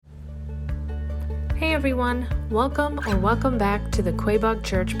Hey everyone, welcome back to the Quabog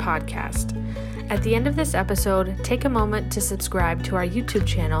Church podcast. At the end of this episode, take a moment to subscribe to our YouTube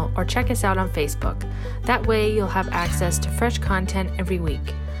channel or check us out on Facebook. That way you'll have access to fresh content every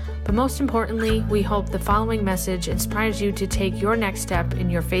week. But most importantly, we hope the following message inspires you to take your next step in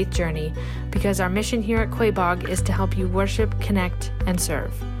your faith journey, because our mission here at Quabog is to help you worship, connect, and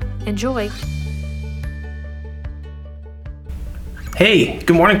serve. Enjoy! Hey,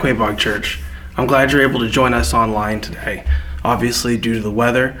 good morning, Quabog Church. I'm glad you're able to join us online today. Obviously, due to the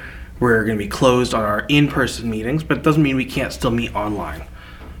weather, we're going to be closed on our in-person meetings, but it doesn't mean we can't still meet online.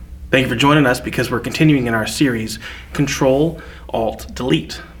 Thank you for joining us because we're continuing in our series, Control, Alt,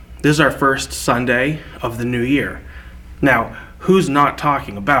 Delete. This is our first Sunday of the new year. Now, who's not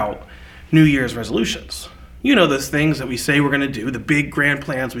talking about New Year's resolutions? You know, those things that we say we're going to do, the big grand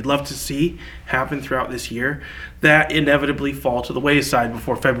plans we'd love to see happen throughout this year that inevitably fall to the wayside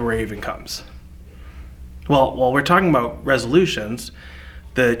before February even comes. Well, while we're talking about resolutions,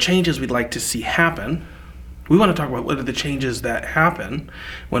 the changes we'd like to see happen, we want to talk about what are the changes that happen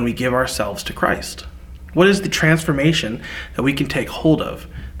when we give ourselves to Christ. What is the transformation that we can take hold of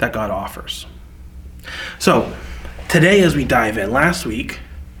that God offers? So, today as we dive in, last week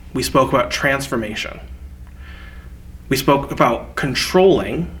we spoke about transformation. We spoke about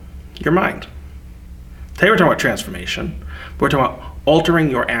controlling your mind. Today we're talking about transformation, but we're talking about altering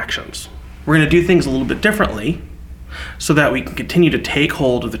your actions. We're going to do things a little bit differently so that we can continue to take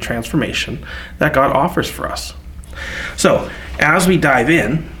hold of the transformation that God offers for us. So, as we dive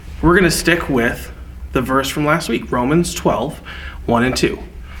in, we're going to stick with the verse from last week, Romans 12, 1 and 2.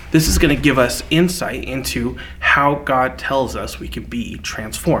 This is going to give us insight into how God tells us we can be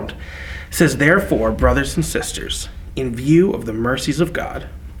transformed. It says, "Therefore, brothers and sisters, in view of the mercies of God,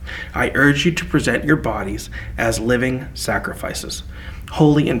 I urge you to present your bodies as living sacrifices,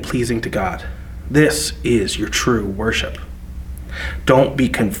 holy and pleasing to God. This is your true worship. Don't be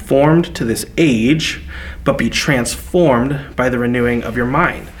conformed to this age, but be transformed by the renewing of your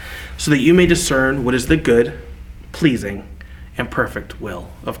mind, so that you may discern what is the good, pleasing, and perfect will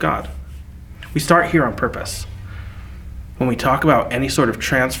of God." We start here on purpose. When we talk about any sort of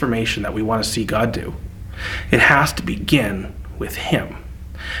transformation that we want to see God do, it has to begin with Him.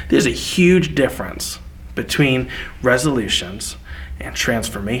 There's a huge difference between resolutions and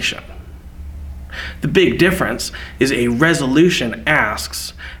transformation. The big difference is a resolution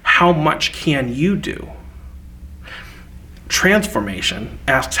asks, how much can you do? Transformation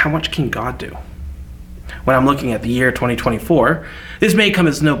asks, how much can God do? When I'm looking at the year 2024, this may come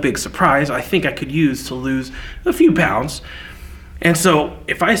as no big surprise. I think I could use to lose a few pounds. And so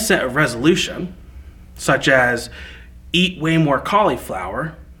if I set a resolution, such as eat way more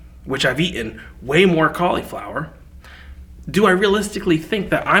cauliflower, which I've eaten way more cauliflower, do I realistically think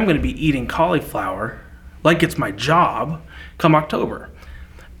that I'm going to be eating cauliflower like it's my job come October?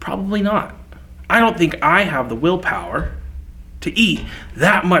 Probably not. I don't think I have the willpower to eat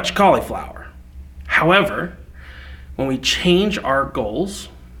that much cauliflower. However, when we change our goals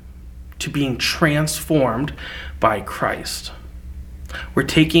to being transformed by Christ, we're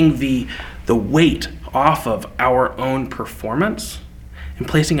taking the weight off of our own performance and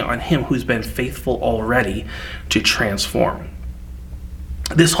placing it on Him who's been faithful already to transform.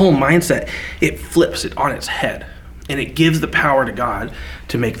 This whole mindset, it flips it on its head, and it gives the power to God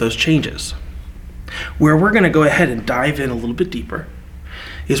to make those changes. Where we're going to go ahead and dive in a little bit deeper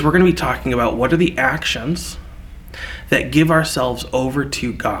is we're going to be talking about what are the actions that give ourselves over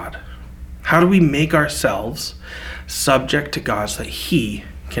to God. How do we make ourselves subject to God so that He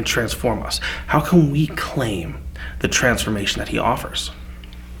can transform us? How can we claim the transformation that He offers?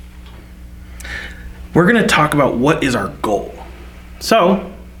 We're going to talk about what is our goal.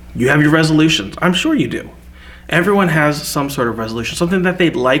 So, you have your resolutions. I'm sure you do. Everyone has some sort of resolution, something that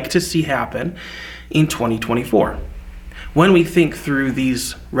they'd like to see happen in 2024. When we think through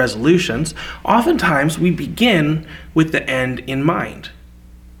these resolutions, oftentimes we begin with the end in mind.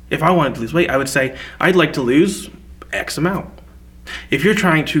 If I wanted to lose weight, I would say, I'd like to lose X amount. If you're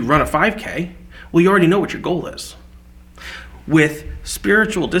trying to run a 5K, well, you already know what your goal is. With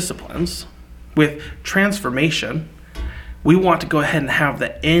spiritual disciplines, with transformation, we want to go ahead and have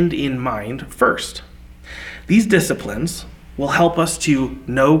the end in mind first. These disciplines will help us to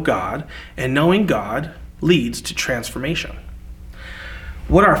know God, and knowing God leads to transformation.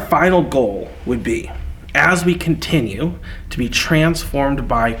 What our final goal would be as we continue to be transformed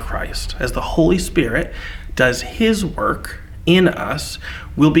by Christ, as the Holy Spirit does His work in us,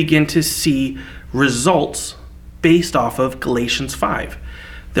 we'll begin to see results based off of Galatians 5.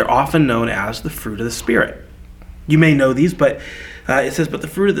 They're often known as the fruit of the Spirit. You may know these, but it says, but the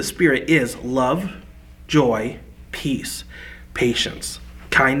fruit of the Spirit is love, joy, peace, patience,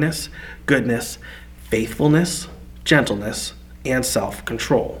 kindness, goodness, faithfulness, gentleness, and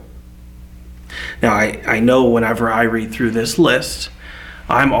self-control. Now, I know whenever I read through this list,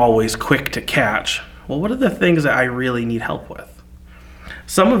 I'm always quick to catch, well, what are the things that I really need help with?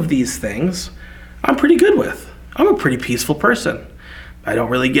 Some of these things I'm pretty good with. I'm a pretty peaceful person. I don't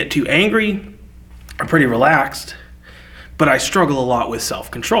really get too angry. I'm pretty relaxed, but I struggle a lot with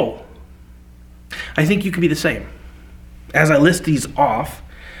self-control. I think you could be the same. As I list these off,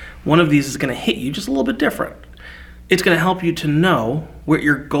 one of these is going to hit you just a little bit different. It's going to help you to know what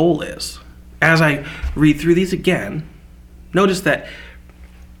your goal is. As I read through these again, notice that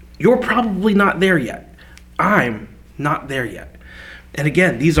you're probably not there yet. I'm not there yet. And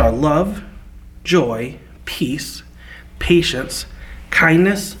again, these are love, joy, peace, patience,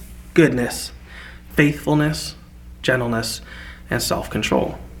 kindness, goodness, faithfulness, gentleness, and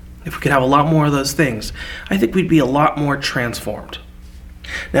self-control. If we could have a lot more of those things, I think we'd be a lot more transformed.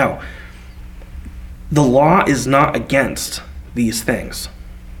 Now, the law is not against these things.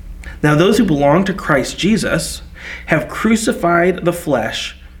 Now, those who belong to Christ Jesus have crucified the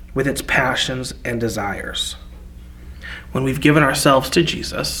flesh with its passions and desires. When we've given ourselves to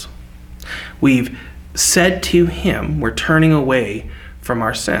Jesus, we've said to him, we're turning away from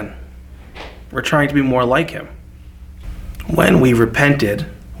our sin. We're trying to be more like him. When we repented,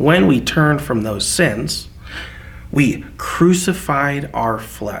 when we turned from those sins, we crucified our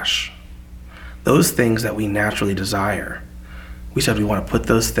flesh. Those things that we naturally desire. We said we want to put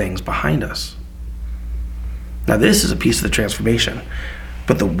those things behind us. Now, this is a piece of the transformation,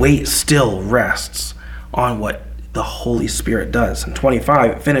 but the weight still rests on what the Holy Spirit does. In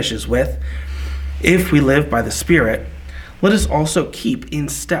 25, it finishes with, if we live by the Spirit, let us also keep in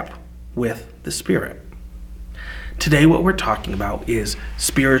step with the Spirit. Today, what we're talking about is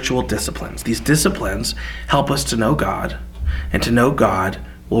spiritual disciplines. These disciplines help us to know God, and to know God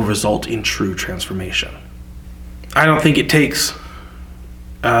will result in true transformation. I don't think it takes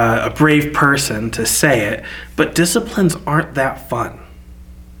a brave person to say it, but disciplines aren't that fun.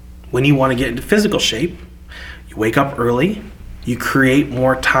 When you want to get into physical shape, you wake up early, you create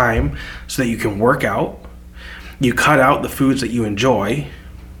more time so that you can work out, you cut out the foods that you enjoy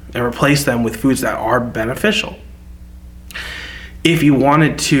and replace them with foods that are beneficial. If you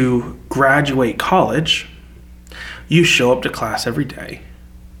wanted to graduate college, you show up to class every day,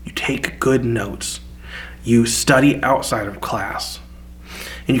 you take good notes, you study outside of class,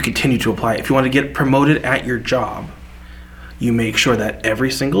 and you continue to apply. If you want to get promoted at your job, you make sure that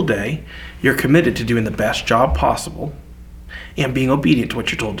every single day you're committed to doing the best job possible and being obedient to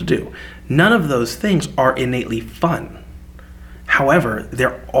what you're told to do. None of those things are innately fun. However,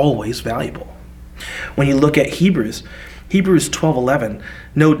 they're always valuable. When you look at Hebrews 12:11,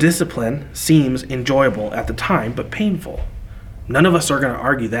 no discipline seems enjoyable at the time, but painful. None of us are going to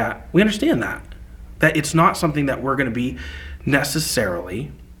argue that. We understand that it's not something that we're going to be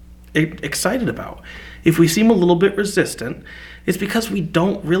necessarily excited about. If we seem a little bit resistant, it's because we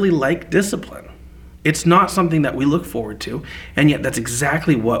don't really like discipline. It's not something that we look forward to, and yet that's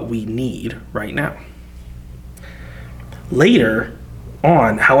exactly what we need right now. Later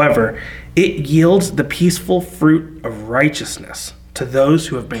on, however, it yields the peaceful fruit of righteousness to those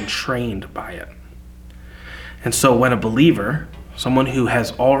who have been trained by it. And so when a believer, someone who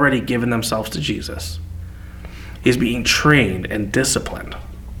has already given themselves to Jesus, is being trained and disciplined,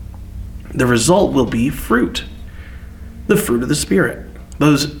 the result will be fruit, the fruit of the Spirit.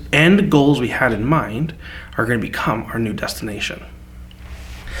 Those end goals we had in mind are going to become our new destination.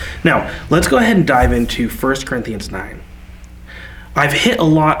 Now, let's go ahead and dive into 1 Corinthians 9. I've hit a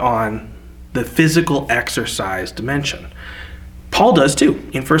lot on the physical exercise dimension. Paul does too.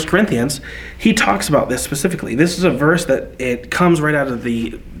 In 1 Corinthians, he talks about this specifically. This is a verse that it comes right out of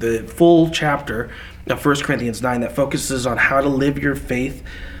the full chapter of 1 Corinthians 9 that focuses on how to live your faith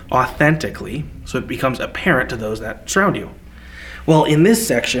authentically so it becomes apparent to those that surround you. Well, in this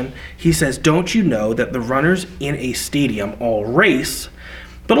section, he says, don't you know that the runners in a stadium all race,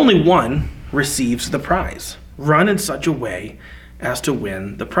 but only one receives the prize? Run in such a way as to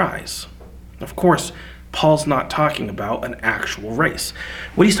win the prize. Of course, Paul's not talking about an actual race.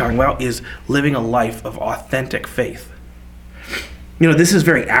 What he's talking about is living a life of authentic faith. This is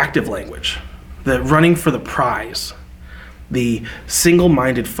very active language. The running for the prize, the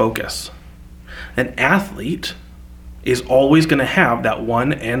single-minded focus. An athlete is always going to have that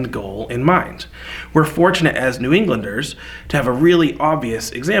one end goal in mind. We're fortunate as New Englanders to have a really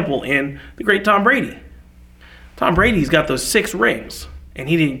obvious example in the great Tom Brady. Tom Brady's got those 6 rings, and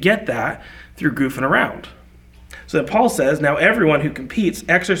he didn't get that through goofing around. So that Paul says, now everyone who competes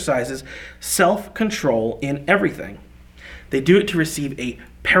exercises self-control in everything. They do it to receive a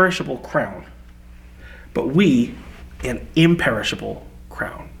perishable crown, but we an imperishable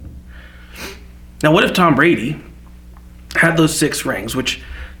crown. Now, what if Tom Brady had those 6 rings, which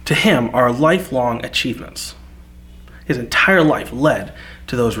to him are lifelong achievements? His entire life led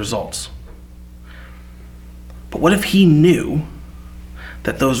to those results. But what if he knew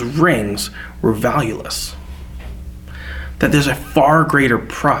that those rings were valueless? That there's a far greater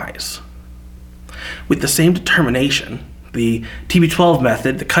prize. With the same determination, the TB12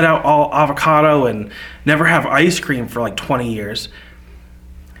 method, to cut out all avocado and never have ice cream for like 20 years,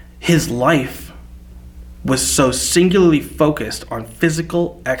 his life was so singularly focused on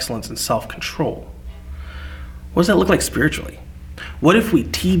physical excellence and self-control. What does that look like spiritually? What if we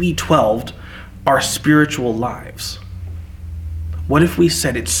TB12'd our spiritual lives? What if we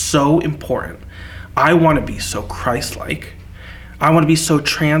said it's so important? I want to be so Christ-like. I want to be so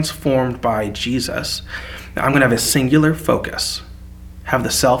transformed by Jesus that I'm going to have a singular focus, have the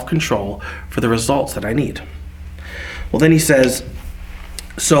self-control for the results that I need. Well, then he says,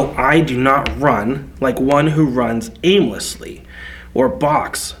 so I do not run like one who runs aimlessly, or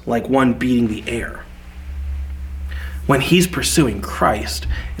box like one beating the air. When he's pursuing Christ,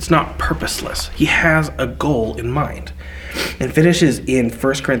 it's not purposeless. He has a goal in mind. And finishes in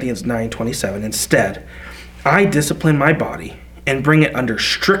 1 Corinthians 9:27. Instead, I discipline my body and bring it under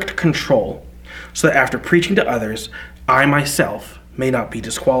strict control, so that after preaching to others, I myself may not be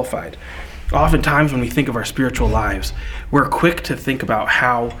disqualified. Oftentimes when we think of our spiritual lives, we're quick to think about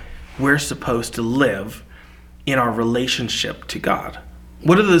how we're supposed to live in our relationship to God.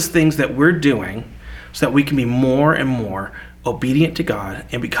 What are those things that we're doing so that we can be more and more obedient to God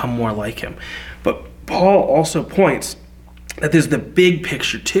and become more like him? But Paul also points that there's the big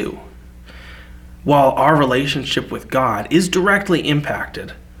picture too. While our relationship with God is directly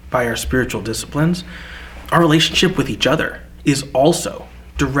impacted by our spiritual disciplines, our relationship with each other is also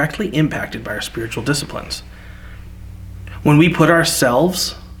directly impacted by our spiritual disciplines. When we put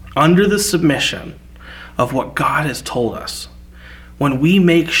ourselves under the submission of what God has told us, when we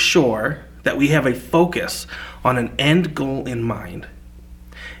make sure that we have a focus on an end goal in mind,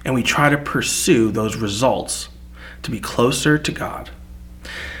 and we try to pursue those results to be closer to God,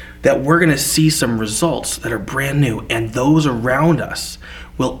 that we're going to see some results that are brand new, and those around us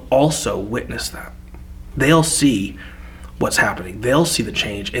will also witness that. They'll see what's happening. They'll see the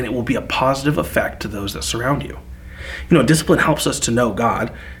change, and it will be a positive effect to those that surround you. You know, discipline helps us to know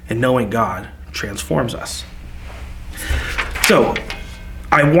God, and knowing God transforms us. So,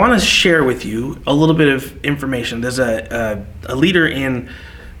 I want to share with you a little bit of information. There's a leader in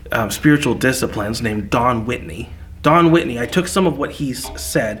spiritual disciplines named Don Whitney. Don Whitney, I took some of what he's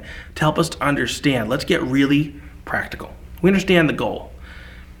said to help us to understand. Let's get really practical. We understand the goal.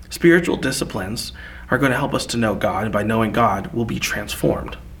 Spiritual disciplines are going to help us to know God, and by knowing God, we'll be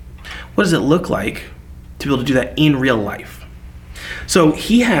transformed. What does it look like to be able to do that in real life? So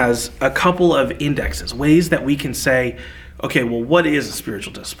he has a couple of indexes, ways that we can say, okay, well, what is a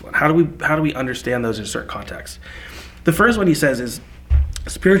spiritual discipline? How do we understand those in certain contexts? The first one he says is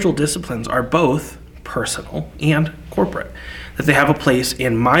spiritual disciplines are both personal and corporate, that they have a place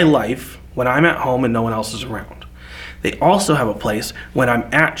in my life when I'm at home and no one else is around. They also have a place when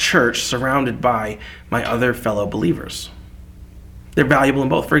I'm at church surrounded by my other fellow believers. They're valuable in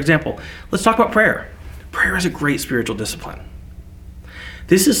both. For example, let's talk about prayer. Prayer is a great spiritual discipline.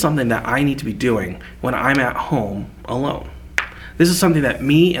 This is something that I need to be doing when I'm at home alone. This is something that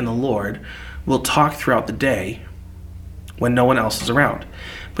me and the Lord will talk throughout the day when no one else is around.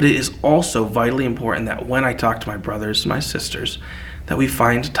 But it is also vitally important that when I talk to my brothers and my sisters, that we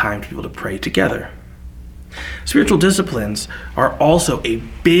find time to be able to pray together. Spiritual disciplines are also a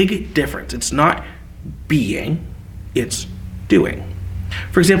big difference. It's not being, it's doing.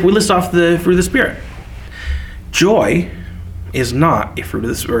 For example, we list off the fruit of the Spirit. Joy is not a fruit of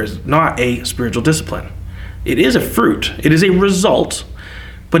the Spirit, or is not a spiritual discipline. It is a fruit. It is a result,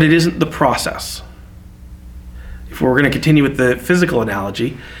 but it isn't the process. If we're going to continue with the physical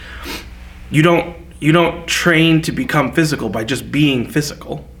analogy, you don't train to become physical by just being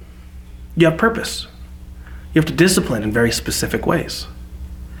physical. You have purpose. You have to discipline in very specific ways.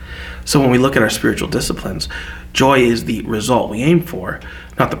 So when we look at our spiritual disciplines, joy is the result we aim for,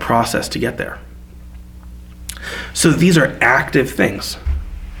 not the process to get there. So these are active things,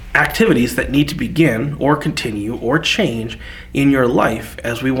 activities that need to begin or continue or change in your life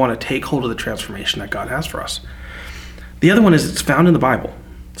as we want to take hold of the transformation that God has for us. The other one is it's found in the Bible.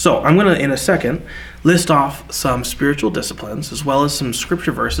 So I'm going to, in a second, list off some spiritual disciplines as well as some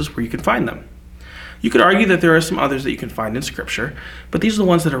scripture verses where you can find them. You could argue that there are some others that you can find in Scripture, but these are the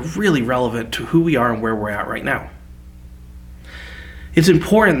ones that are really relevant to who we are and where we're at right now. It's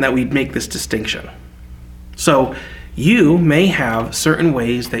important that we make this distinction. So you may have certain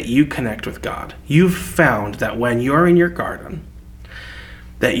ways that you connect with God. You've found that when you're in your garden,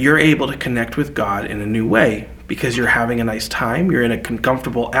 that you're able to connect with God in a new way because you're having a nice time, you're in a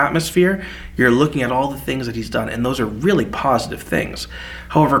comfortable atmosphere, you're looking at all the things that he's done, and those are really positive things.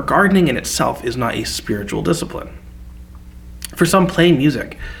 However, gardening in itself is not a spiritual discipline. For some, playing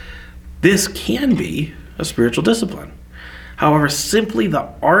music, this can be a spiritual discipline. However, simply the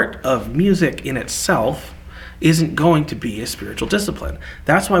art of music in itself isn't going to be a spiritual discipline.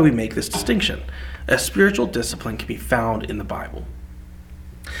 That's why we make this distinction. A spiritual discipline can be found in the Bible.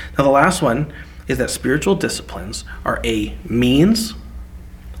 Now, the last one is that spiritual disciplines are a means,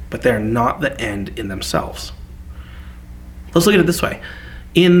 but they're not the end in themselves. Let's look at it this way.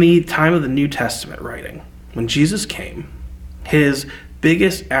 In the time of the New Testament writing, when Jesus came, his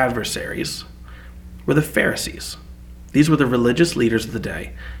biggest adversaries were the Pharisees. These were the religious leaders of the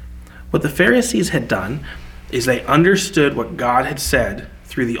day. What the Pharisees had done is they understood what God had said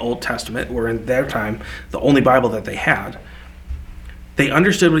through the Old Testament, or in their time, the only Bible that they had. They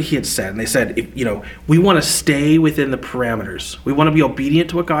understood what he had said, and they said, we want to stay within the parameters. We want to be obedient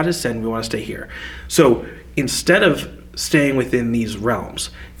to what God has said, and we want to stay here. So instead of staying within these realms,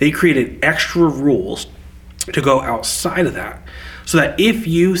 they created extra rules to go outside of that, so that if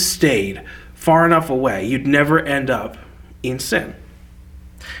you stayed far enough away, you'd never end up in sin.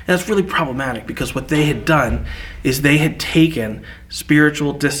 And that's really problematic because what they had done is they had taken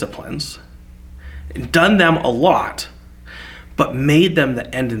spiritual disciplines and done them a lot, but made them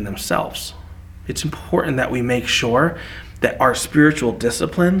the end in themselves. It's important that we make sure that our spiritual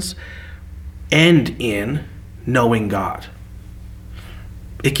disciplines end in knowing God.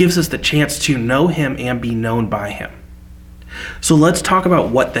 It gives us the chance to know him and be known by him. So let's talk about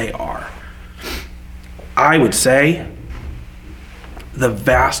what they are. I would say the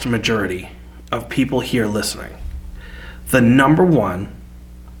vast majority of people here listening, the number one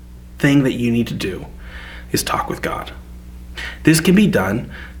thing that you need to do is talk with God. This can be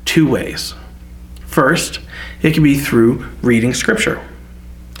done two ways. First, it can be through reading Scripture.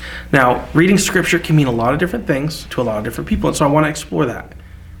 Now, reading Scripture can mean a lot of different things to a lot of different people, and so I want to explore that.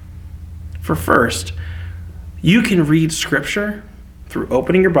 For first, you can read Scripture through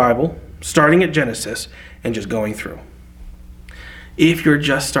opening your Bible, starting at Genesis, and just going through. If you're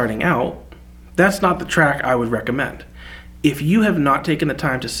just starting out, that's not the track I would recommend. If you have not taken the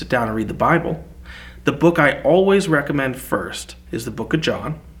time to sit down and read the Bible, the book I always recommend first is the book of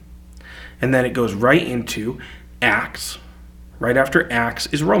John, and then it goes right into Acts. Right after Acts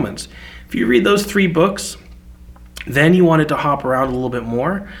is Romans. If you read those three books, then you wanted to hop around a little bit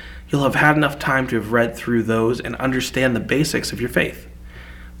more, you'll have had enough time to have read through those and understand the basics of your faith.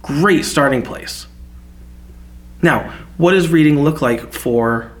 Great starting place. Now, what does reading look like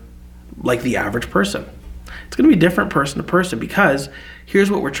for the average person? It's going to be different person to person because here's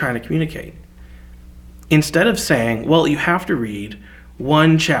what we're trying to communicate. Instead of saying, well, you have to read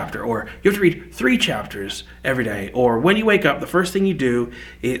one chapter, or you have to read 3 chapters every day, or when you wake up, the first thing you do,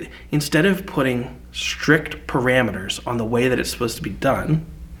 instead of putting strict parameters on the way that it's supposed to be done,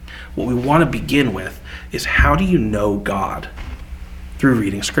 what we want to begin with is how do you know God? Through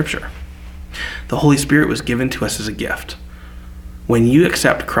reading Scripture. The Holy Spirit was given to us as a gift. When you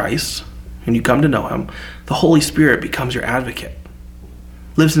accept Christ and you come to know him, the Holy Spirit becomes your advocate,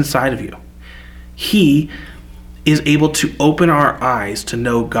 lives inside of you. He is able to open our eyes to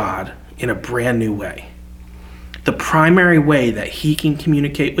know God in a brand new way. The primary way that he can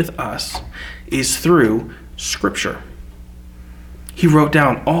communicate with us is through Scripture. He wrote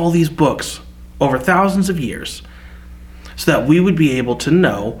down all these books over thousands of years so that we would be able to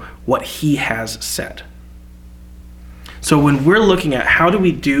know what he has said. So when we're looking at how do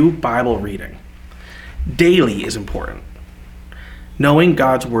we do Bible reading, daily is important. Knowing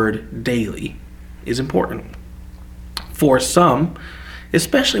God's word daily is important. For some,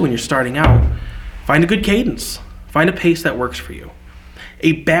 especially when you're starting out, find a good cadence. Find a pace that works for you.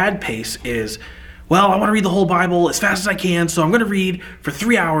 A bad pace is, well, I want to read the whole Bible as fast as I can, so I'm going to read for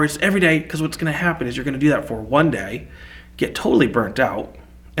 3 hours every day, because what's going to happen is you're going to do that for one day, get totally burnt out,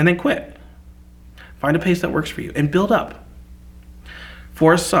 and then quit. Find a pace that works for you and build up.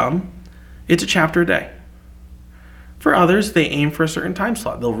 For some, it's a chapter a day. For others, they aim for a certain time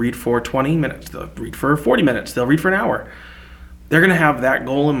slot. They'll read for 20 minutes. They'll read for 40 minutes. They'll read for an hour. They're going to have that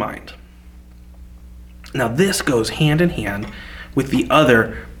goal in mind. Now, this goes hand in hand with the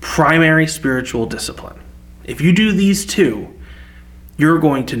other primary spiritual discipline. If you do these two, you're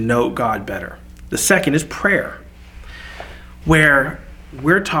going to know God better. The second is prayer, where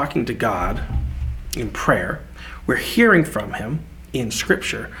we're talking to God in prayer, we're hearing from him in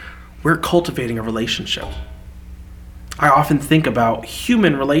Scripture, we're cultivating a relationship. I often think about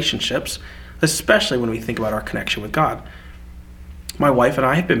human relationships, especially when we think about our connection with God. My wife and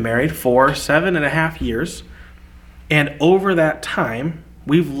I have been married for 7.5 years, and over that time,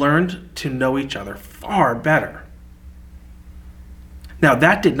 we've learned to know each other far better. Now,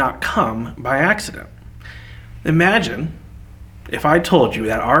 that did not come by accident. Imagine if I told you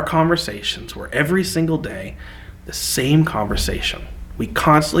that our conversations were every single day the same conversation. We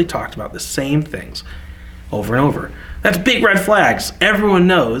constantly talked about the same things over and over. That's big red flags. Everyone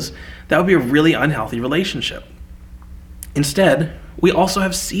knows that would be a really unhealthy relationship. Instead, we also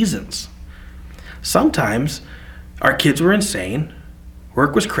have seasons. Sometimes our kids were insane,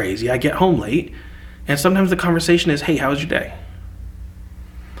 work was crazy, I get home late, and sometimes the conversation is, hey, how was your day?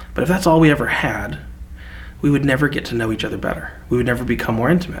 But if that's all we ever had, we would never get to know each other better. We would never become more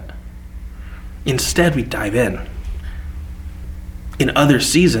intimate. Instead, we dive in. In other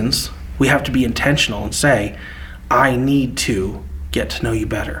seasons, we have to be intentional and say, I need to get to know you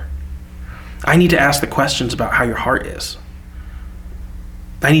better. I need to ask the questions about how your heart is.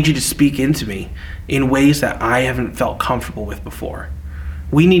 I need you to speak into me in ways that I haven't felt comfortable with before.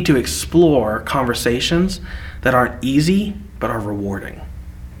 We need to explore conversations that aren't easy, but are rewarding.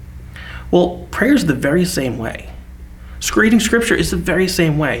 Well, prayer is the very same way. Reading Scripture is the very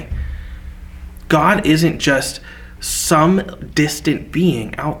same way. God isn't just some distant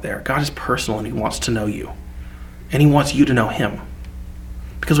being out there. God is personal, and he wants to know you. And he wants you to know him.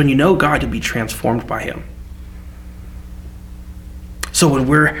 Because when you know God, you'll be transformed by him. So when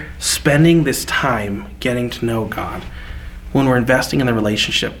we're spending this time getting to know God, when we're investing in the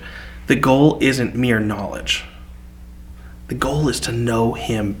relationship, the goal isn't mere knowledge. The goal is to know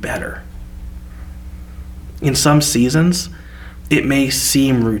him better. In some seasons, it may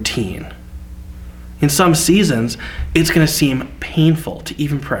seem routine. In some seasons, it's going to seem painful to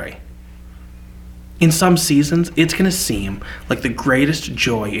even pray. In some seasons, it's going to seem like the greatest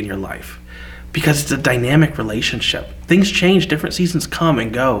joy in your life because it's a dynamic relationship. Things change, different seasons come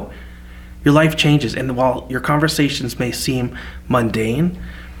and go. Your life changes, and while your conversations may seem mundane,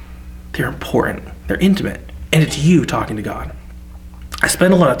 they're important, they're intimate, and it's you talking to God. I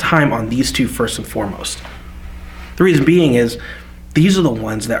spend a lot of time on these two first and foremost. The reason being is these are the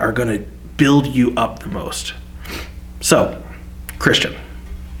ones that are going to build you up the most. So, Christian,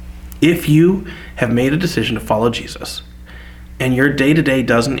 if you have made a decision to follow Jesus and your day-to-day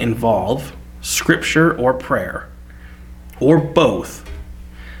doesn't involve Scripture or prayer, or both,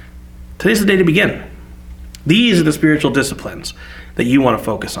 today's the day to begin. These are the spiritual disciplines that you want to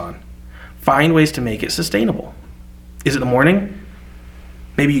focus on. Find ways to make it sustainable. Is it the morning?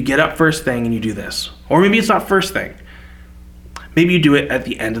 Maybe you get up first thing and you do this. Or maybe it's not first thing. Maybe you do it at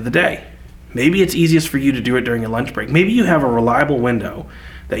the end of the day. Maybe it's easiest for you to do it during your lunch break. Maybe you have a reliable window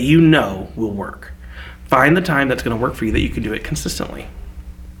that you know will work. Find the time that's going to work for you that you can do it consistently.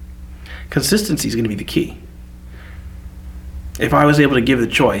 Consistency is going to be the key. If I was able to give the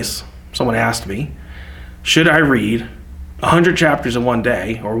choice, someone asked me, should I read 100 chapters in one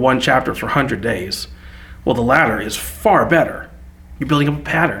day or one chapter for 100 days? Well, the latter is far better. You're building up a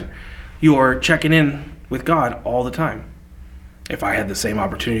pattern. You're checking in with God all the time. If I had the same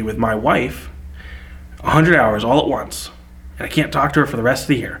opportunity with my wife, 100 hours all at once, and I can't talk to her for the rest of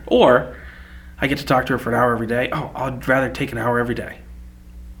the year, or I get to talk to her for an hour every day, I'd rather take an hour every day.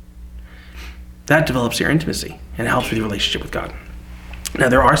 That develops your intimacy and it helps with your relationship with God. Now,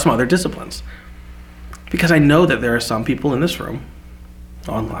 there are some other disciplines, because I know that there are some people in this room,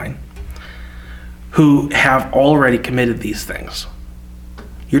 online, who have already committed these things.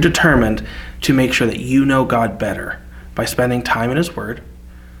 You're determined to make sure that you know God better by spending time in his word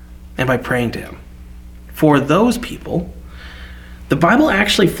and by praying to him. For those people, the Bible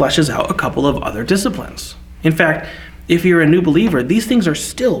actually fleshes out a couple of other disciplines. In fact, if you're a new believer, these things are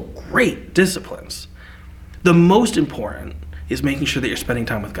still great disciplines. The most important is making sure that you're spending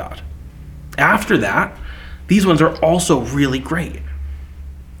time with God. After that, these ones are also really great.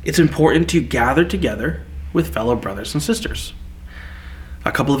 It's important to gather together with fellow brothers and sisters.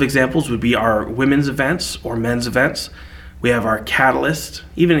 A couple of examples would be our women's events or men's events. We have our Catalyst.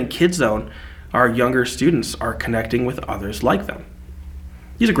 Even in Kids Zone, our younger students are connecting with others like them.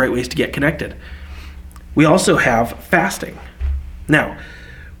 These are great ways to get connected. We also have fasting. Now,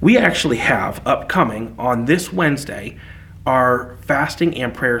 we actually have upcoming on this Wednesday our fasting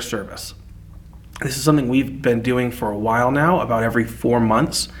and prayer service. This is something we've been doing for a while now, about every 4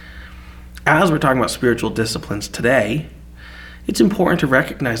 months. As we're talking about spiritual disciplines today, it's important to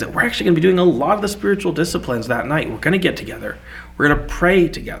recognize that we're actually going to be doing a lot of the spiritual disciplines that night. We're going to get together. We're going to pray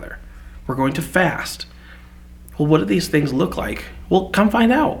together. We're going to fast. Well, what do these things look like? Well, come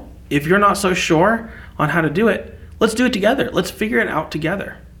find out. If you're not so sure on how to do it, let's do it together. Let's figure it out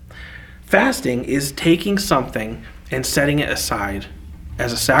together. Fasting is taking something and setting it aside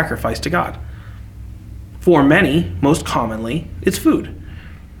as a sacrifice to God. For many, most commonly, it's food.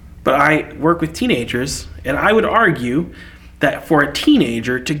 But I work with teenagers, and I would argue that for a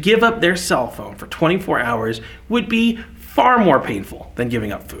teenager to give up their cell phone for 24 hours would be far more painful than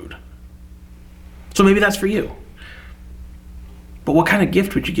giving up food. So maybe that's for you. But what kind of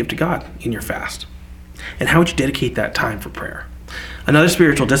gift would you give to God in your fast? And how would you dedicate that time for prayer? Another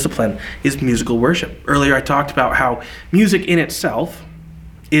spiritual discipline is musical worship. Earlier I talked about how music in itself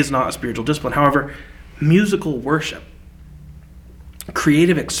is not a spiritual discipline. However, musical worship,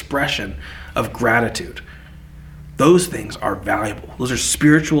 creative expression of gratitude, those things are valuable. Those are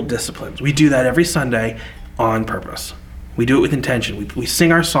spiritual disciplines. We do that every Sunday on purpose. We do it with intention. We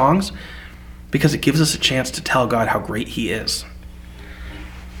sing our songs because it gives us a chance to tell God how great He is.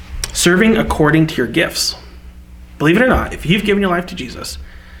 Serving according to your gifts. Believe it or not, if you've given your life to Jesus,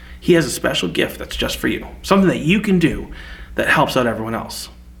 He has a special gift that's just for you. Something that you can do that helps out everyone else.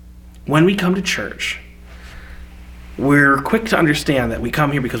 When we come to church, we're quick to understand that we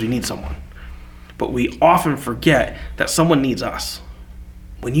come here because we need someone. But we often forget that someone needs us.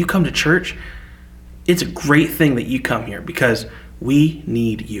 When you come to church, it's a great thing that you come here because we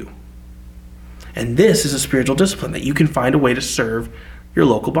need you. And this is a spiritual discipline that you can find a way to serve your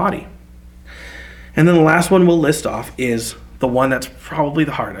local body. And then the last one we'll list off is the one that's probably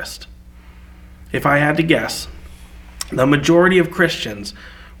the hardest. If I had to guess, the majority of Christians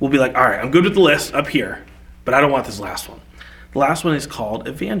will be like, all right, I'm good with the list up here, but I don't want this last one. The last one is called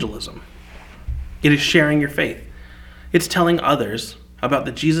evangelism. It is sharing your faith. It's telling others about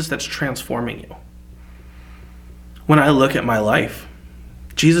the Jesus that's transforming you. When I look at my life,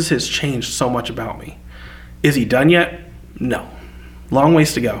 Jesus has changed so much about me. Is He done yet? No. Long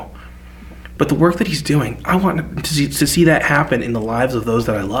ways to go. But the work that He's doing, I want to see that happen in the lives of those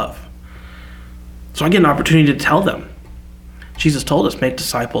that I love. So I get an opportunity to tell them. Jesus told us, make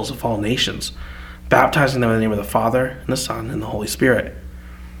disciples of all nations, baptizing them in the name of the Father and the Son and the Holy Spirit.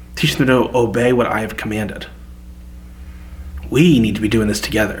 Teach them to obey what I have commanded. We need to be doing this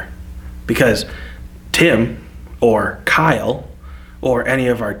together because Tim or Kyle or any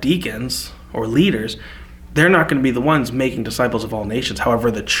of our deacons or leaders, they're not going to be the ones making disciples of all nations. However,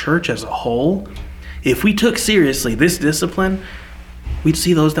 the church as a whole, if we took seriously this discipline, we'd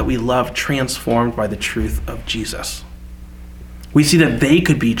see those that we love transformed by the truth of Jesus. We see that they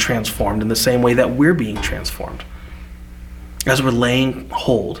could be transformed in the same way that we're being transformed as we're laying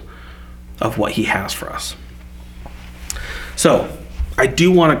hold of what He has for us. So, I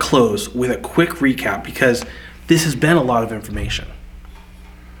do want to close with a quick recap because this has been a lot of information.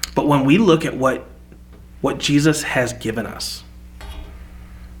 But when we look at what Jesus has given us,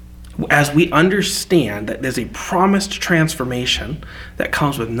 as we understand that there's a promised transformation that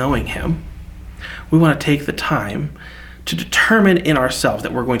comes with knowing Him, we want to take the time to determine in ourselves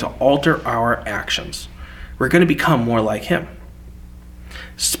that we're going to alter our actions. We're going to become more like Him.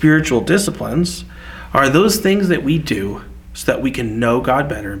 Spiritual disciplines are those things that we do so that we can know God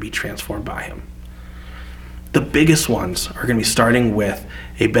better and be transformed by Him. The biggest ones are going to be starting with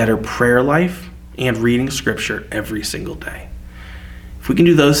a better prayer life and reading Scripture every single day. If we can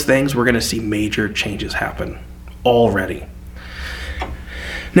do those things, we're going to see major changes happen already.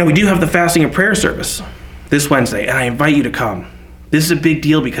 Now, we do have the fasting and prayer service this Wednesday, and I invite you to come. This is a big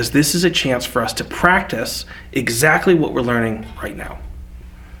deal because this is a chance for us to practice exactly what we're learning right now.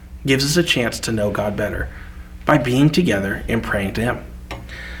 It gives us a chance to know God better by being together and praying to Him.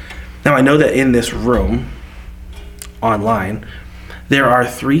 Now, I know that in this room, online, there are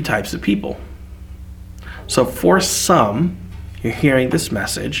 3 types of people. So for some, you're hearing this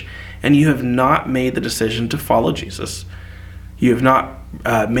message and you have not made the decision to follow Jesus. You have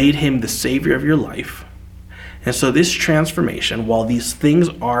not made Him the Savior of your life. And so this transformation, while these things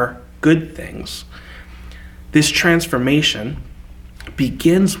are good things, this transformation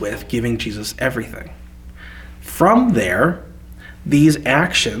begins with giving Jesus everything. From there, these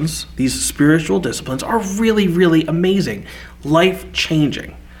actions, these spiritual disciplines are really, really amazing,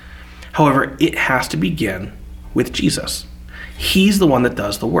 life-changing. However, it has to begin with Jesus. He's the one that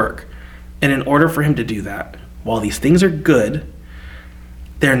does the work. And in order for Him to do that, while these things are good,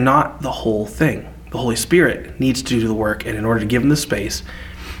 they're not the whole thing. The Holy Spirit needs to do the work, and in order to give Him the space,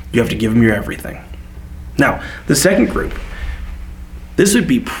 you have to give Him your everything. Now, the second group, this would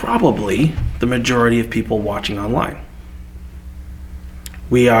be probably the majority of people watching online.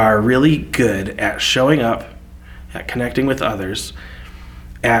 We are really good at showing up, at connecting with others,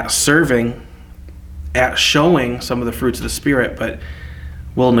 at serving, at showing some of the fruits of the Spirit, but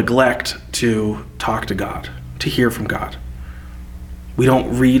we'll neglect to talk to God, to hear from God. We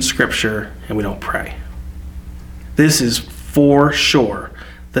don't read Scripture and we don't pray. This is for sure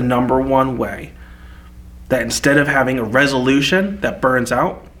the number one way that instead of having a resolution that burns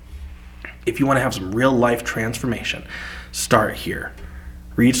out, if you want to have some real life transformation, start here.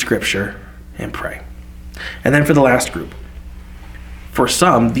 Read Scripture and pray. And then for the last group, for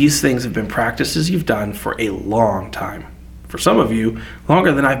some, these things have been practices you've done for a long time. For some of you,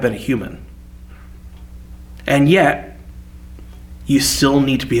 longer than I've been a human. And yet, you still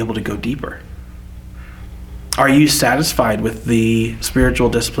need to be able to go deeper. Are you satisfied with the spiritual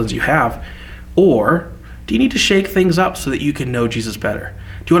disciplines you have? Or do you need to shake things up so that you can know Jesus better?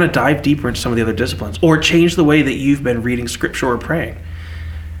 Do you want to dive deeper into some of the other disciplines? Or change the way that you've been reading Scripture or praying?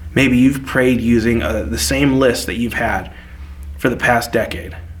 Maybe you've prayed using the same list that you've had for the past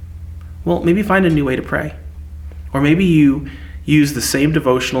decade. Well, maybe find a new way to pray. Or maybe you use the same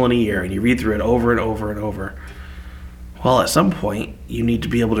devotional in a year and you read through it over and over and over. Well, at some point, you need to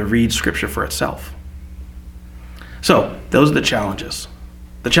be able to read Scripture for itself. So, those are the challenges.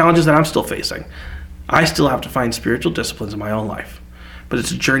 The challenges that I'm still facing. I still have to find spiritual disciplines in my own life. But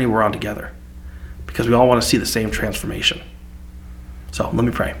it's a journey we're on together. Because we all want to see the same transformation. So, let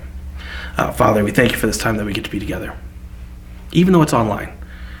me pray. Father, we thank you for this time that we get to be together. Even though it's online,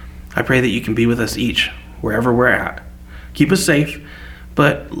 I pray that you can be with us each, wherever we're at. Keep us safe,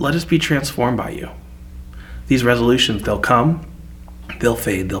 but let us be transformed by you. These resolutions, they'll come, they'll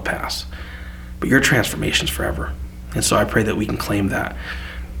fade, they'll pass. But your transformation's forever. And so I pray that we can claim that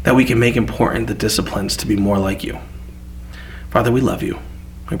we can make important the disciplines to be more like you. Father, we love you.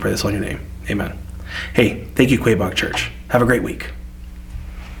 We pray this in your name. Amen. Hey, thank you, Quabog Church. Have a great week.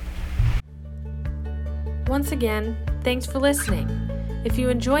 Once again, thanks for listening. If you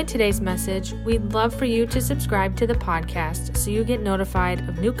enjoyed today's message, we'd love for you to subscribe to the podcast so you get notified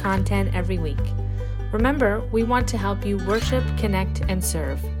of new content every week. Remember, we want to help you worship, connect, and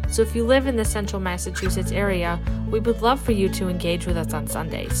serve. So if you live in the central Massachusetts area, we would love for you to engage with us on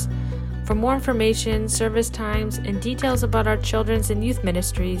Sundays. For more information, service times, and details about our children's and youth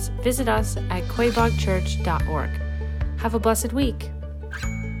ministries, visit us at quabogchurch.org. Have a blessed week.